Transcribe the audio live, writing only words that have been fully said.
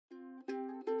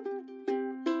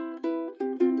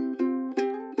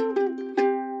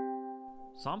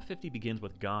Psalm 50 begins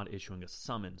with God issuing a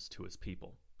summons to his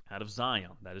people. Out of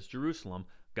Zion, that is Jerusalem,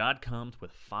 God comes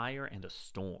with fire and a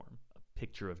storm, a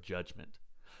picture of judgment.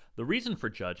 The reason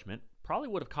for judgment probably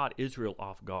would have caught Israel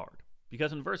off guard,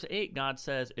 because in verse 8 God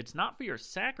says, "It's not for your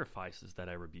sacrifices that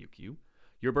I rebuke you.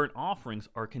 Your burnt offerings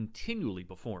are continually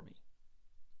before me."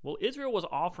 Well, Israel was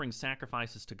offering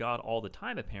sacrifices to God all the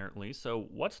time apparently, so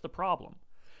what's the problem?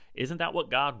 Isn't that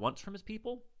what God wants from his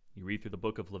people? You read through the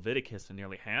book of Leviticus and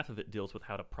nearly half of it deals with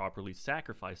how to properly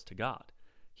sacrifice to God.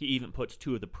 He even puts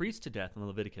 2 of the priests to death in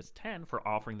Leviticus 10 for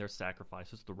offering their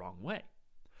sacrifices the wrong way.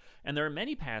 And there are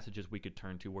many passages we could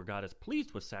turn to where God is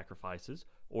pleased with sacrifices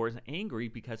or is angry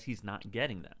because he's not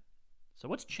getting them. So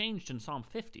what's changed in Psalm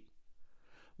 50?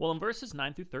 Well, in verses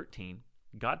 9 through 13,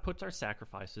 God puts our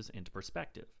sacrifices into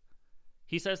perspective.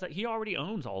 He says that he already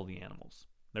owns all the animals.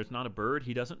 There's not a bird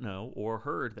he doesn't know or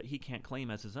herd that he can't claim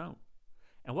as his own.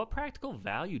 And what practical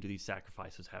value do these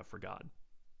sacrifices have for God?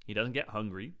 He doesn't get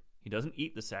hungry. He doesn't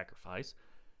eat the sacrifice.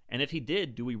 And if he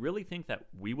did, do we really think that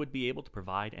we would be able to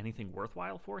provide anything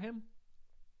worthwhile for him?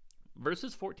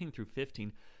 Verses 14 through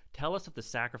 15 tell us of the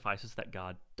sacrifices that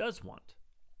God does want,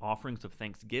 offerings of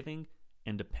thanksgiving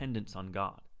and dependence on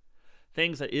God,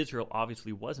 things that Israel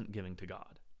obviously wasn't giving to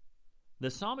God. The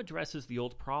psalm addresses the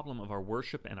old problem of our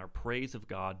worship and our praise of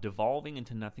God devolving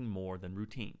into nothing more than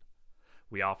routine.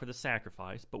 We offer the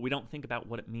sacrifice, but we don't think about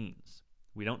what it means.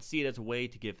 We don't see it as a way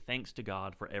to give thanks to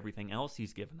God for everything else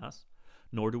he's given us,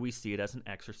 nor do we see it as an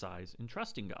exercise in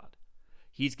trusting God.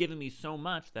 He's given me so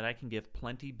much that I can give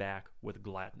plenty back with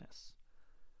gladness.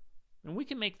 And we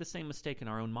can make the same mistake in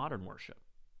our own modern worship.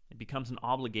 It becomes an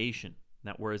obligation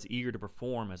that we're as eager to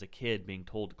perform as a kid being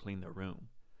told to clean their room.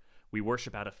 We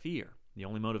worship out of fear. The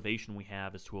only motivation we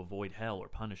have is to avoid hell or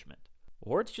punishment.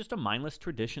 Or it's just a mindless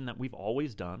tradition that we've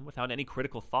always done without any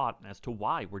critical thought as to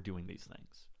why we're doing these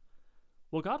things.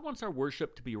 Well, God wants our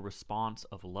worship to be a response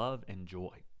of love and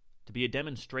joy, to be a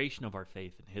demonstration of our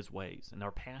faith in his ways and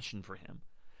our passion for him.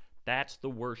 That's the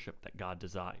worship that God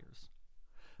desires.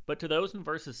 But to those in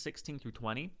verses 16 through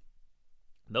 20,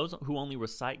 those who only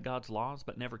recite God's laws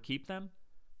but never keep them,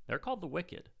 they're called the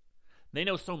wicked. They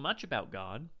know so much about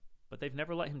God, but they've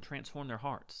never let him transform their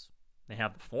hearts. They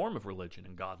have the form of religion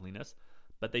and godliness,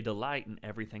 but they delight in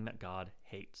everything that God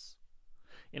hates.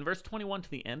 In verse 21 to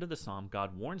the end of the psalm,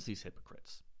 God warns these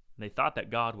hypocrites. They thought that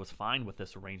God was fine with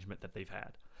this arrangement that they've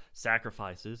had,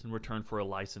 sacrifices in return for a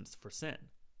license for sin.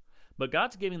 But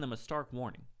God's giving them a stark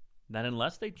warning that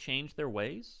unless they change their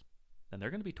ways, then they're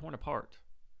going to be torn apart.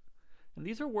 And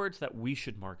these are words that we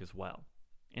should mark as well.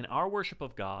 In our worship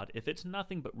of God, if it's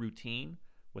nothing but routine,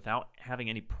 without having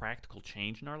any practical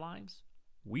change in our lives,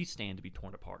 we stand to be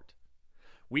torn apart.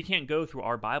 We can't go through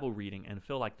our Bible reading and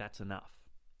feel like that's enough.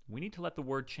 We need to let the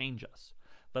Word change us.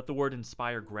 Let the Word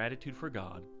inspire gratitude for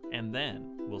God, and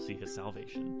then we'll see his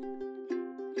salvation.